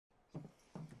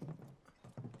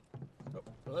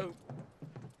Hello?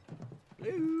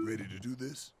 Hello? Ready to do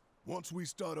this? Once we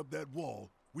start up that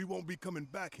wall, we won't be coming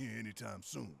back here anytime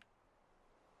soon.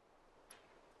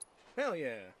 Hell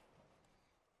yeah.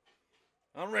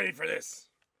 I'm ready for this.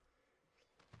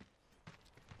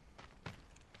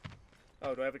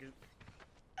 Oh, do I have a...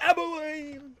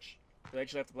 Avalanche! Do I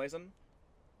actually have to play something?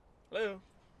 Hello?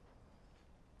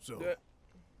 So,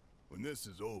 when this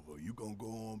is over, you gonna go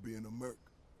on being a merc?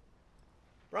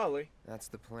 Probably. That's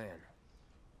the plan.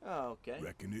 Oh, okay.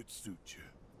 Reckon it suits you.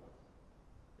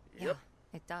 Yep.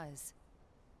 Yeah, it does.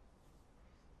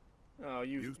 Oh,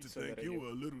 you Used to think you were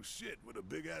a little shit with a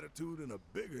big attitude and a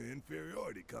bigger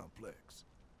inferiority complex.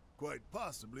 Quite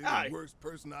possibly the worst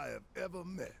person I have ever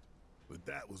met. But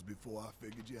that was before I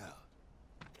figured you out.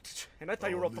 And I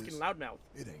thought you were a fucking loudmouth.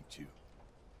 It ain't you.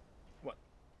 What?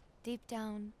 Deep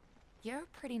down, you're a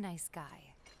pretty nice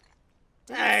guy.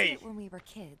 Hey! Didn't see it when we were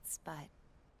kids, but...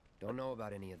 Don't know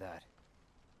about any of that.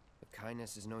 But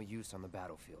kindness is no use on the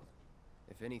battlefield.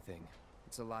 If anything,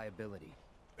 it's a liability.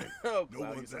 Oh,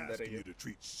 no one's asking you to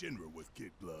treat Shinra with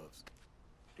kid gloves.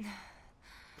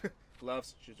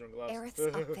 Gloves. She's wearing gloves.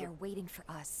 Aerith's up there waiting for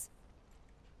us.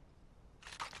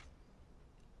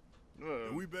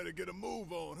 And we better get a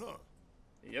move on, huh?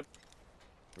 Yep.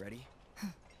 Ready?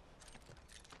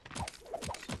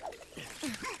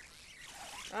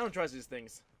 I don't trust these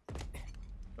things.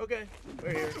 Okay,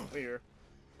 we're here. We're here.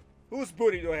 Whose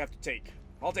booty do I have to take?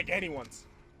 I'll take anyone's.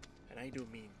 And I do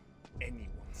mean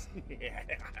anyone's.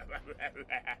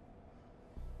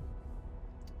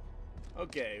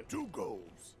 Okay. 2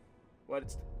 goals.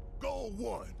 What's... Goal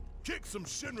 1. Kick some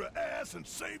Shinra ass and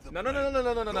save the No.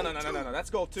 That's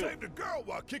goal 2. Save the girl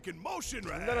while kicking more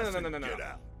Shinra ass No. Get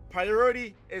out.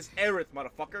 Priority is Aerith,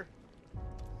 motherfucker.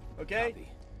 Okay? Copy.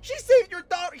 She saved your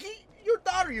daughter. Your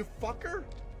daughter, you fucker.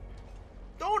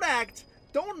 Don't act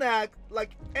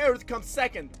like Aerith comes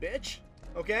second, bitch.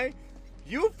 Okay?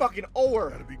 You fucking owe her.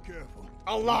 Gotta be careful.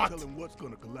 A lot. Tell him what's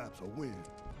gonna collapse or win.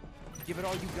 Give it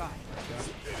all you got.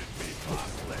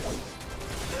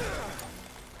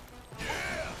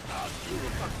 Yeah, I'll do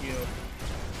it. Fuck you.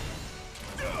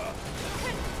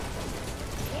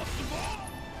 What's the ball?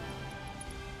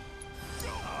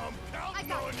 I'm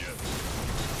counting on you.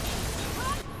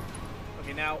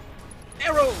 Okay, now,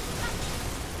 arrow.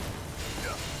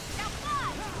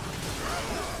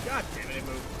 God damn it, it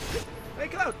moved. Hey,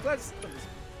 Cloud, Cloud's...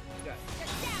 God.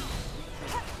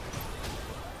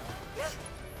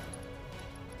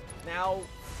 Now...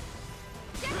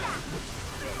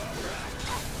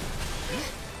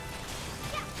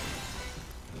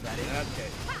 That it? Okay.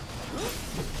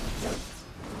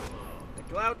 Hey,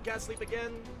 Cloud, can't sleep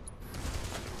again.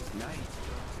 Nice.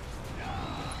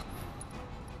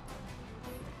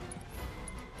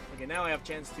 Okay, now I have a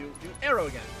chance to do arrow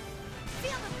again.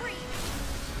 Feel the breeze.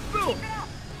 Boom! Keep it up.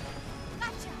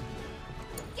 Gotcha.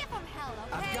 Give them hell,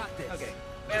 okay? I've got this. Okay,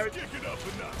 Let's Barret. kick it up a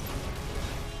notch.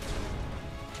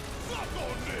 Fuck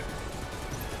on this.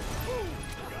 Ooh,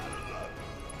 gotta love it.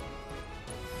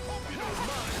 Hope you don't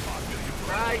mind if I feel you.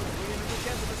 Right, we didn't have a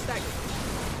chance of a stagger.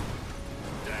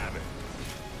 Damn it.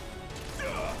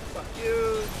 Fuck you.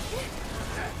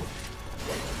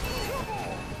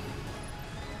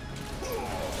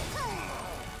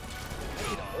 I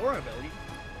need an aura ability.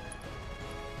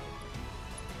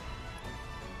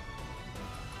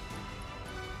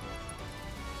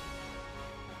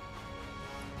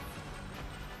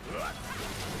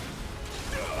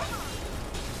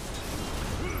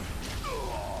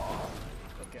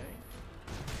 Okay.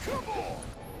 Come on.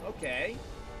 Okay.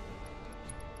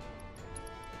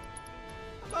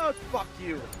 Oh, fuck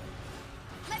you.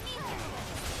 Let me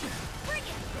bring it.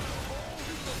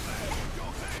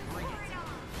 Bring it on.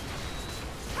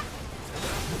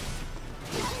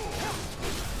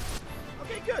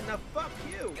 Okay, good. Now fuck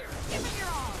you. Give it your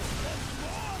all.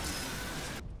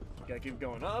 Gotta keep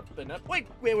going up and up. Wait.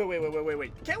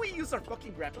 Can't we use our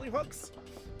fucking grappling hooks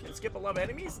and skip a lot of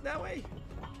enemies that way?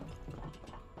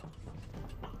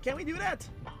 Can we do that?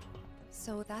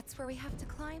 So that's where we have to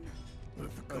climb?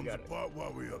 If it comes got it. apart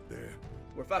while we're up there.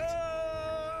 We're fucked.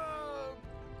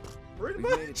 Pretty We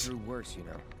much. made it through worse, you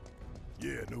know.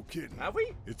 Yeah, no kidding. Have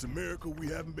we? It's a miracle we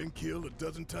haven't been killed a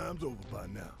dozen times over by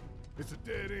now. It's a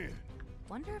dead end.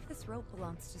 Wonder if this rope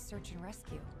belongs to search and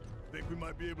rescue. Think we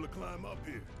might be able to climb up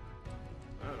here.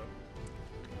 I don't know.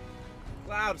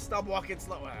 Cloud, stop walking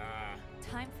slow. Ah.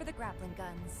 Time for the grappling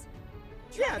guns.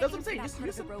 Yeah, that's what I'm Aim for saying. that Just part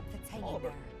use of the them. rope that's all hanging over.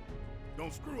 there.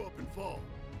 Don't screw up and fall.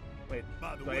 Wait,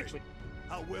 By the do I way, actually...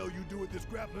 how well you do with this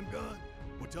grappling gun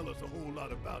will tell us a whole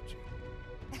lot about you.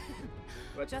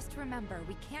 But Just remember,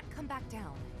 we can't come back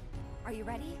down. Are you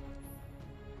ready?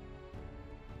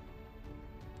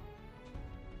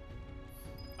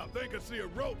 I think I see a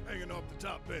rope hanging off the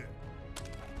top end.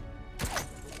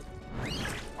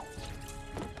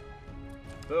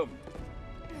 Boom.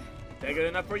 That good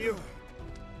enough for you?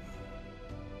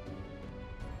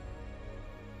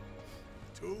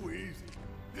 Too easy.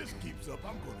 This keeps up,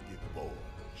 I'm gonna get bored.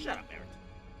 Shut up, Barret.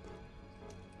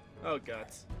 Oh,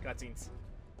 gods. Cutscenes.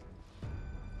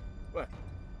 What?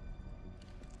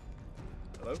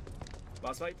 Hello?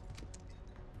 Boss fight?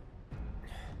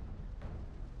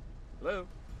 Hello?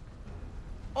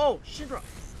 Oh, Shinra!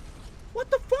 What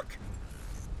the fuck?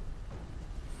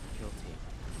 Kill team.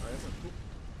 Oh, that's not cool.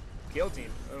 Kill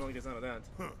team? I don't think it's none of that.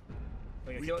 Huh.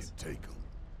 They gonna We kill can us? take them.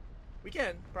 We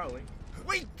can, probably.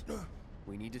 Wait!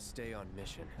 We need to stay on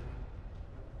mission.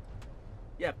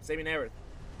 Yep, saving Aerith.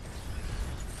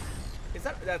 Is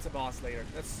that's a boss later.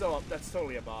 That's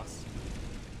totally a boss.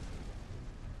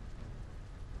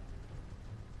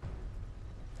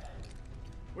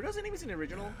 Where does enemies in the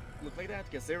original look like that?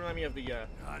 Because they remind me of the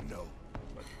I know,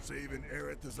 but saving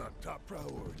Aerith is our top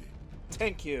priority.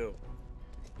 Thank you.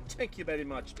 Thank you very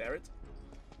much, Barret.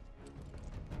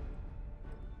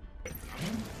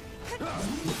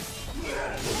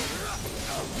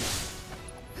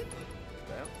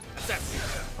 Well,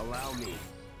 that's Allow me.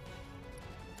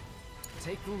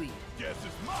 Take the lead. Guess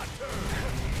it's my turn.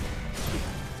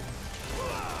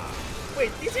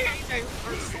 Wait, these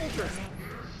are soldiers.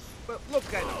 But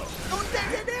look, guys, no,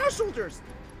 they are soldiers.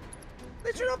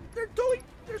 They're straight up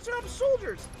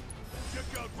soldiers. You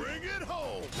can bring it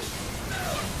home.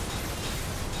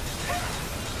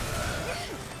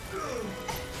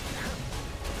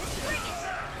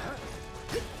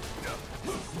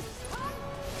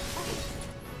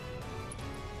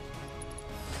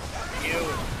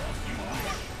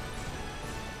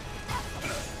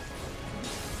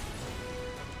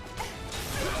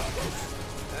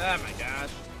 Oh my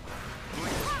gosh.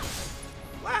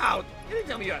 Wow, you didn't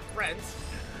tell me you had friends.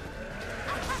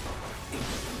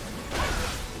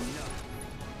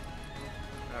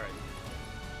 Alright.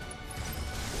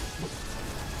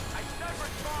 I said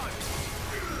respond!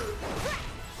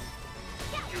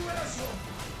 You asshole!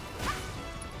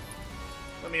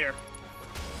 Come here.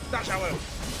 Dash out.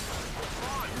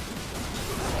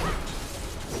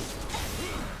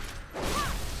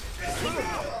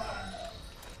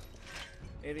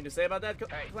 Anything to say about that,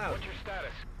 Hey, Cloud? what's your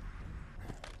status?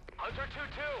 Hunter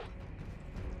 2-2!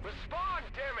 Respond,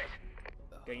 damn it!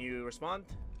 Can you respond?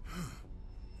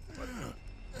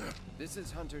 This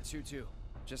is Hunter 2-2.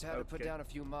 Just had to put Okay. down a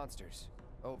few monsters.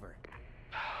 Over.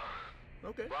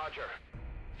 Okay. Roger.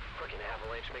 Frickin'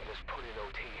 Avalanche making us put in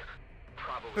OT.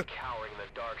 Probably cowering in the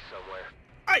dark somewhere.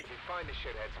 Aye. If you find the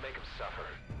shitheads, make them suffer.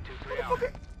 2-3 out.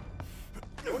 Okay.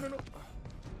 No.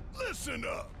 Listen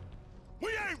up. We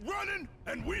ain't running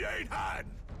and we ain't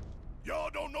hiding.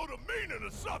 Y'all don't know the meaning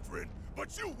of suffering,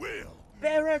 but you will.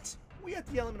 Barret, we had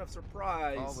the element of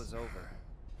surprise. All was over.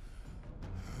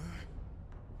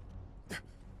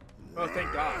 Oh,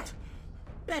 thank God.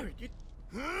 Barret, you...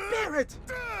 Barret!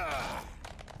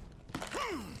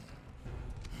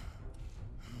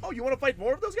 Oh, you want to fight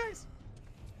more of those guys?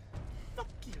 Fuck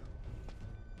you.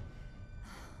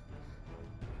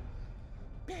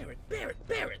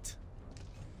 Barret!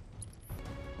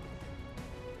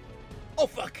 Oh,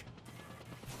 fuck!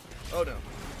 Oh, no.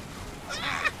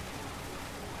 Ah!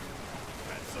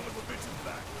 That son of a bitch is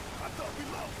back. I thought we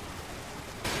lost.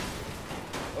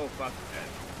 Oh, fuck.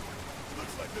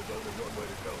 Looks like there's only one way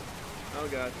to go. Oh,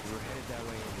 God. We were headed that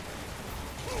way anyway.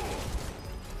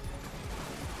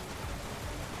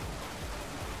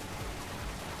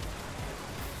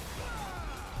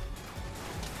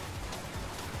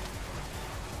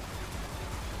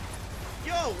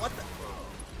 Yo, what the...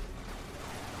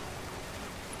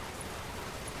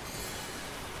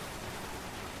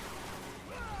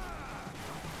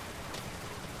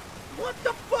 What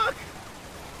the fuck?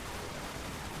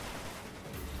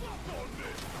 Fuck on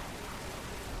this.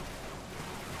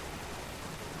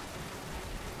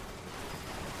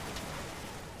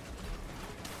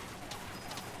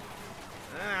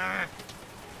 Ah.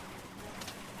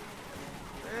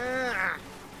 Ah.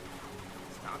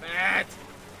 Stop it.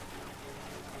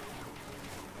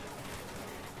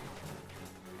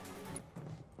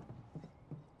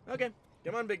 Okay,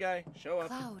 come on, big guy. Show up.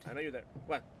 Cloud. I know you're there.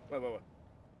 What? What?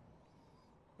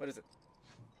 What is it?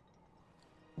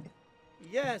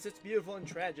 Yes, it's beautiful and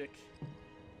tragic.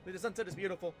 The sunset is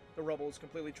beautiful. The rubble is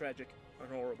completely tragic and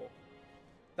horrible.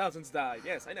 Thousands died.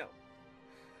 Yes, I know.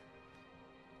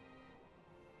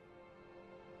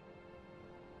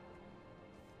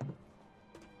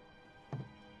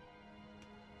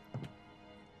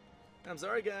 I'm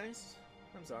sorry, guys.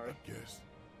 I'm sorry. I guess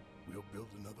we'll build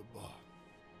another bar.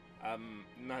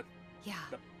 Not Yeah,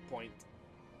 the point.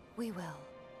 we will.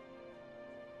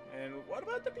 And what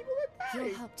about the people that died?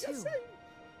 You'll help too, Yes,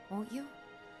 won't you?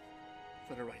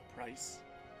 for the right price.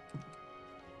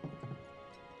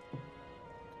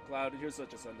 Cloud, you're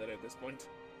such a tsundere at this point.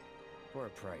 For a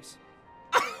price.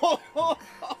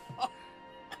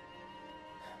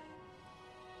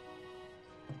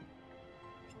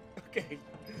 Okay.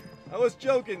 I was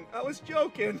joking. I was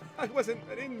joking. I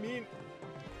didn't mean.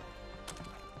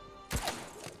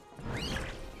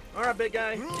 Alright, big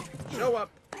guy. Show up.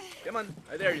 Come on.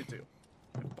 I dare you to.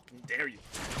 I fucking dare you.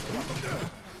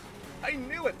 I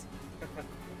knew it.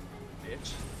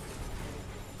 Bitch.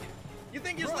 You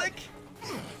think you're slick?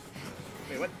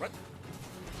 Wait, what? What?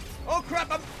 Oh crap!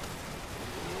 Run,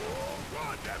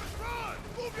 damn it, run!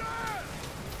 Move your ass!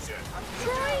 Shit! I'm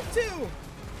trying to.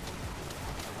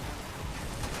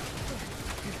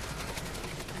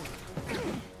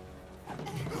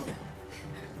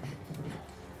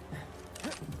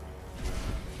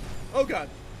 Oh god.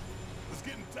 I was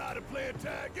getting tired of playing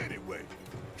tag anyway.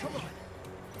 Come on.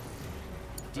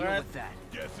 Deal Alright. with that.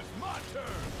 Guess it's my turn.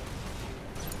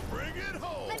 Bring it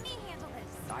home. Let me handle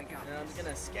this. I got I'm this. just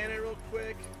gonna scan it real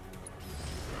quick.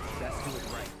 Let's do it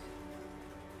right.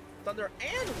 Thunder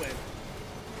and wind.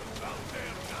 About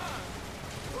damn time.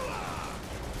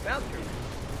 Valkyrie.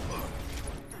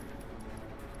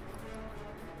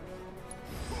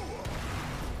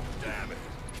 Damn it.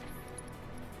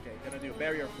 Okay, gonna do a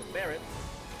barrier for Barret.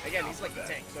 Again, he's like the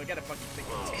tank, so I gotta fucking think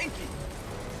tanky.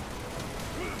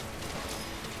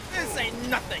 This ain't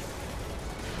nothing.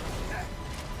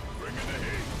 Bring in the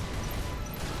heat.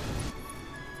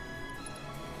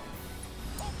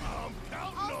 I'm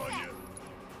counting on you.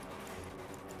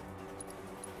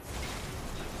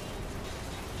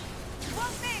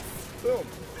 Won't miss. Boom.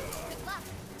 Good luck.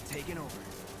 Taking over.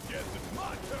 Guess it's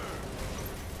my turn.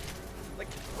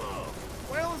 Like,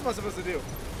 what else am I supposed to do?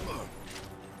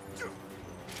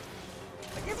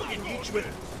 I can't fucking reach with.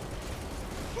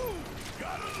 Ooh,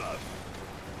 gotta love it.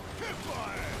 Hit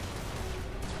my ass.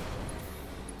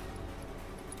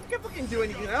 I can't fucking do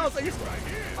anything else. I just. Right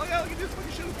here. All I can do is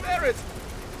fucking shoot with Barret.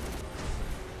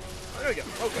 Oh, there we go.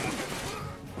 Oh god.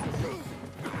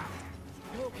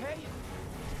 You okay?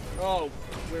 Oh,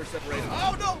 we're separated.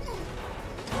 Oh no!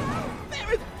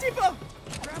 Barret, Tifa!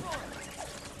 Grab on.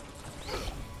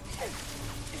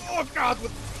 Oh god,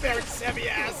 with Barret's heavy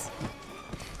ass.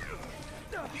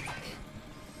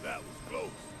 That was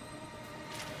close.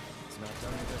 It's not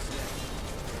done with us yet.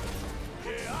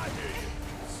 Yeah, I hear you.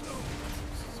 So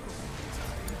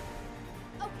tired.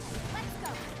 Okay, let's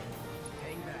go.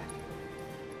 Hang back.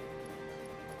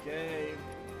 Okay.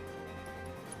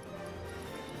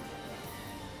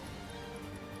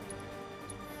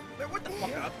 Barret, what the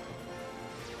fuck up?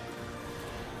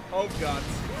 Oh god.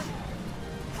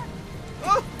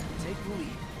 Oh! Take the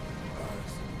lead.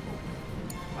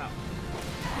 Wow.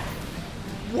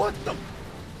 What the?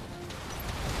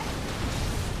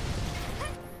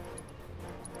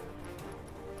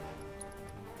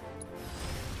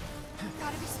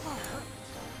 Gotta be smart.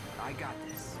 I got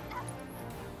this.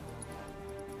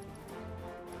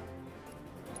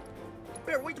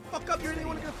 Barret, wake the fuck up! You're the only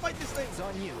one gonna fight this thing. It's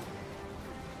on you.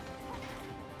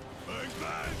 Bang,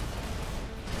 bang.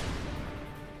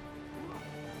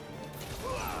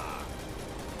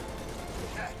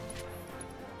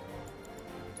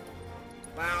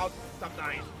 Wow, stop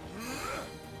dying.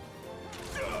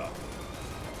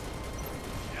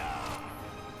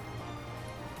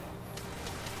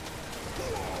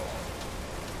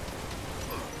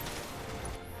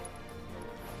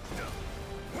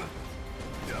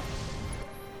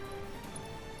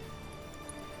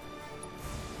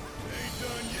 Ain't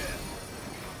done yet.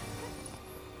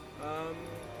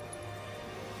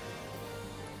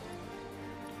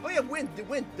 Oh yeah, wind,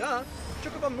 duh.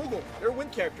 Chocobo Moogle, they're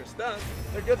wind characters, duh.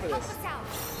 They're good for Help this. us out.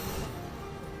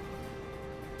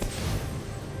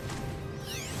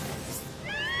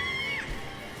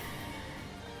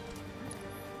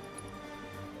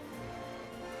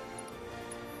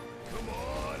 Come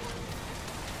on.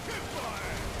 Hit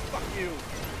fire. Fuck you.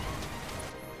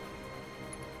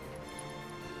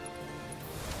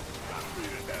 Got to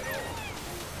beat it head on.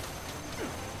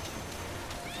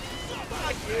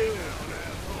 Fuck you. Down,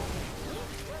 asshole.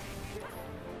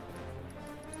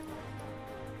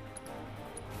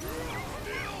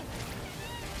 Still.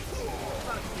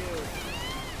 Fuck you.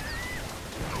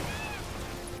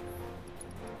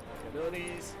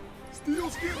 Abilities. Steel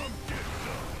skin. Get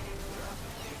done.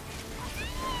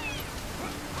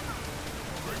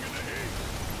 Bring in the heat.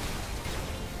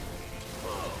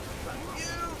 Fuck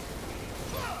you.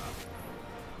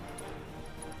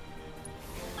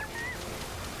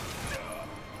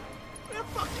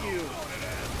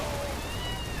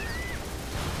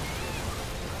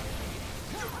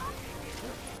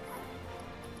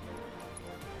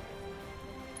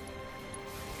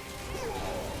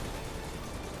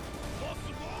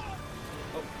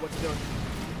 what you're doing.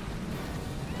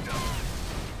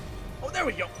 Oh, there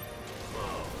we go.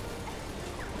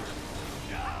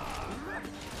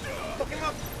 Fuck him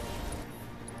up.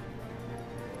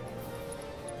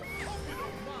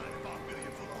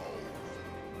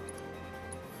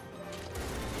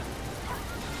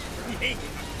 Hey.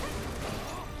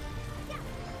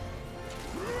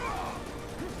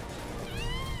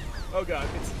 Oh god,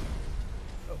 it's...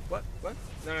 Oh, what? What?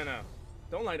 No, no, no.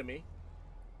 Don't lie to me.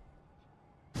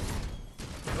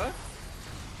 What?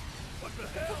 What the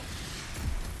hell?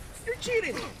 You're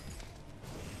cheating!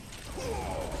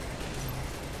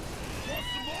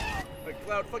 Like,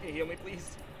 Cloud, fucking heal me,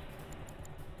 please.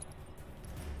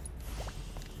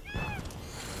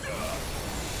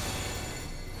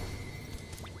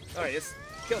 Alright, let's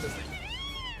kill this thing.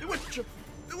 Do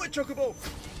it, Chocobo!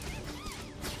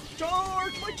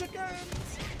 Charge my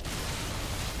chickens!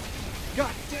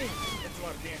 God damn! That's a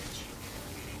lot of damage.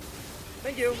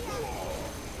 Thank you.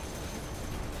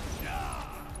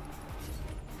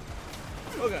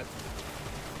 Oh god.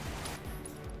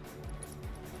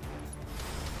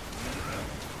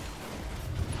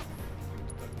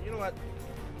 You know what?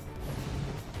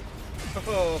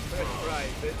 Oh, that's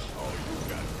right, bitch. Oh, you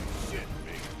got some shit,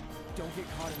 me. Don't get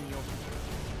caught in the open.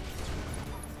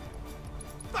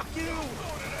 Fuck you!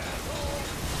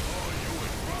 Oh, you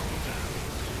in trouble now.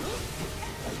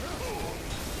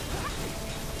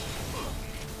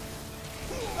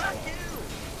 Fuck you!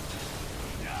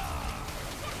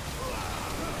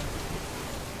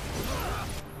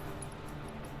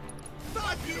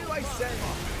 Fuck you, I said!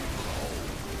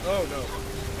 Oh no.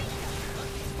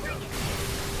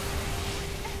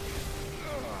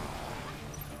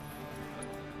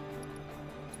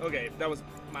 Okay, that was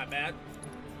my bad.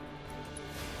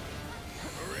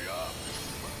 Hurry up.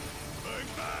 Bang,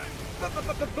 bang.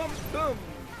 Boom, boom.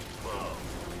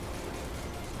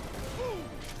 Ooh,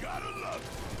 gotta love it.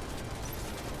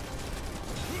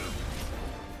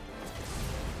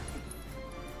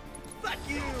 Fuck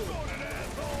you! Got an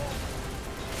asshole.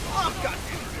 Oh, god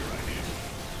damn.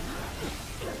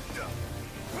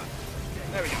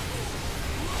 There we go.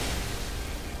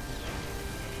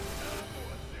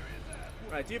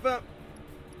 Alright, Tifa.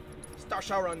 Start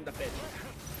shower on the bitch.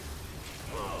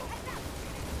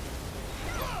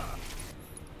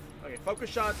 Okay, focus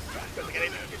shot. Because I get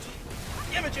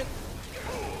Imogen!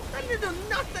 I didn't do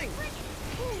nothing!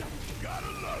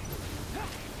 Gotta love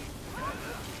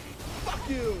Fuck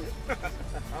you!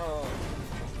 Oh.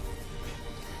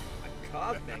 A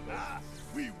cog bangle. it.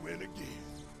 We win again.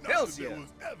 Hells Not that there yeah.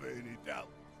 was ever any doubt.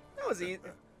 That was easy.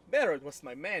 Barret was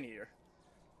my man here.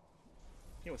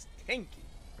 He was tanky.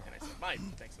 And I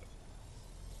survived thanks to him.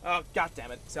 Oh,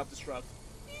 goddammit. Self-destruct.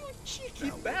 You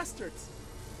cheeky bastards!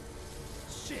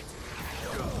 Shit!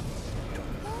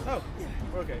 Oh,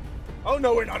 we're okay. Oh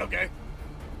no, we're not okay.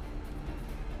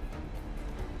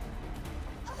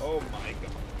 Oh my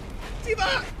god.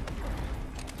 Tifa!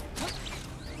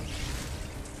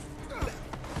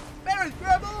 Barret,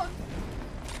 grab on!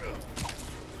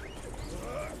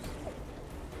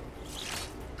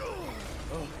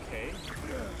 Okay.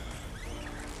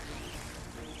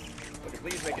 Okay,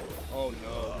 please make it. Oh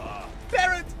no.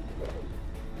 Barret!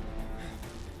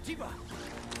 Tifa!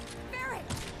 Barret!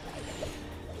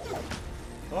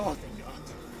 Oh, thank god.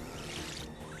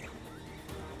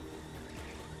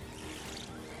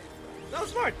 That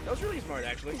was smart. That was really smart,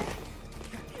 actually.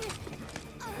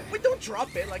 Wait, don't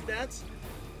drop it like that.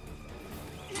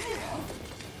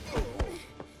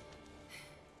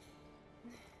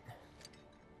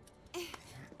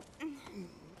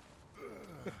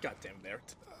 Goddamn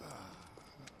Barret.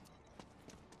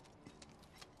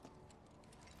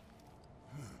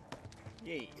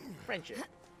 Yay, friendship.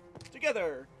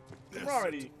 Together.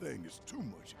 Camaraderie. This thing is too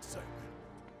much excitement.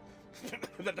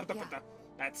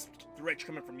 That's rich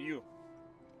coming from you,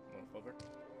 motherfucker.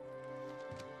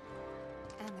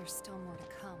 And there's still more to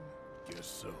come. Guess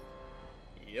so.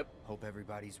 Yep. Hope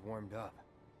everybody's warmed up.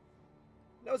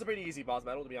 That was a pretty easy boss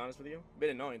battle, to be honest with you. A bit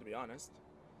annoying, to be honest.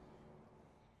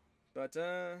 But,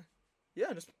 yeah,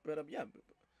 yeah, it's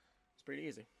pretty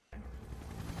easy.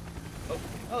 Oh,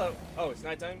 hello. Oh, it's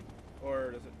nighttime?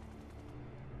 Or does it?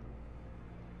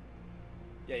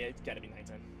 Yeah, it's gotta be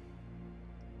nighttime.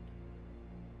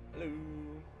 Hello.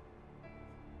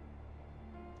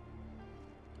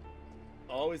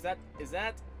 Oh, is that?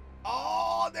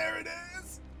 Oh, there it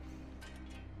is!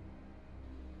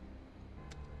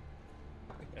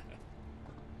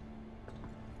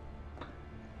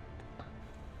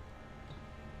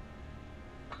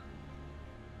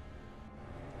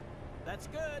 That's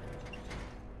good.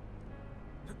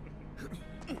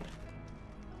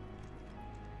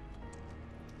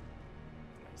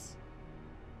 Nice.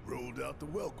 out the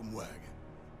welcome wagon.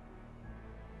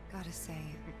 Gotta say,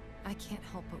 I can't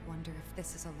help but wonder if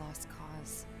this is a lost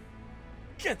cause.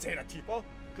 Can't say that, Tifa,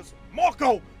 because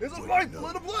Marco is a Well, life you know,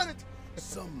 for the planet.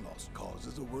 Some lost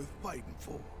causes are worth fighting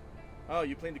for. Oh,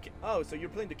 you playing so you're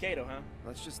playing Decado, huh?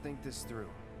 Let's just think this through.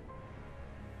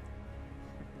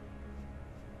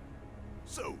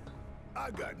 So,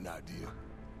 I got an idea.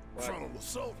 What? Frontal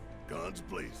assault, guns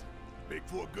blazing. Make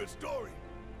for a good story.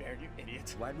 Barret, you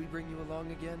idiot. Why'd we bring you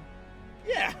along again?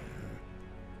 Yeah.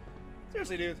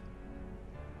 Seriously, dude.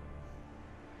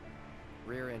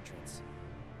 Rear entrance.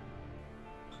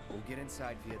 We'll get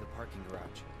inside via the parking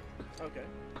garage. Okay.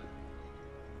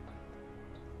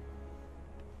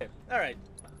 Alright.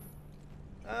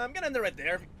 I'm gonna end it right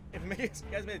there. If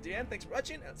you guys made it to the end, thanks for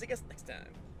watching. I'll see you guys next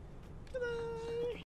time. Ta-da!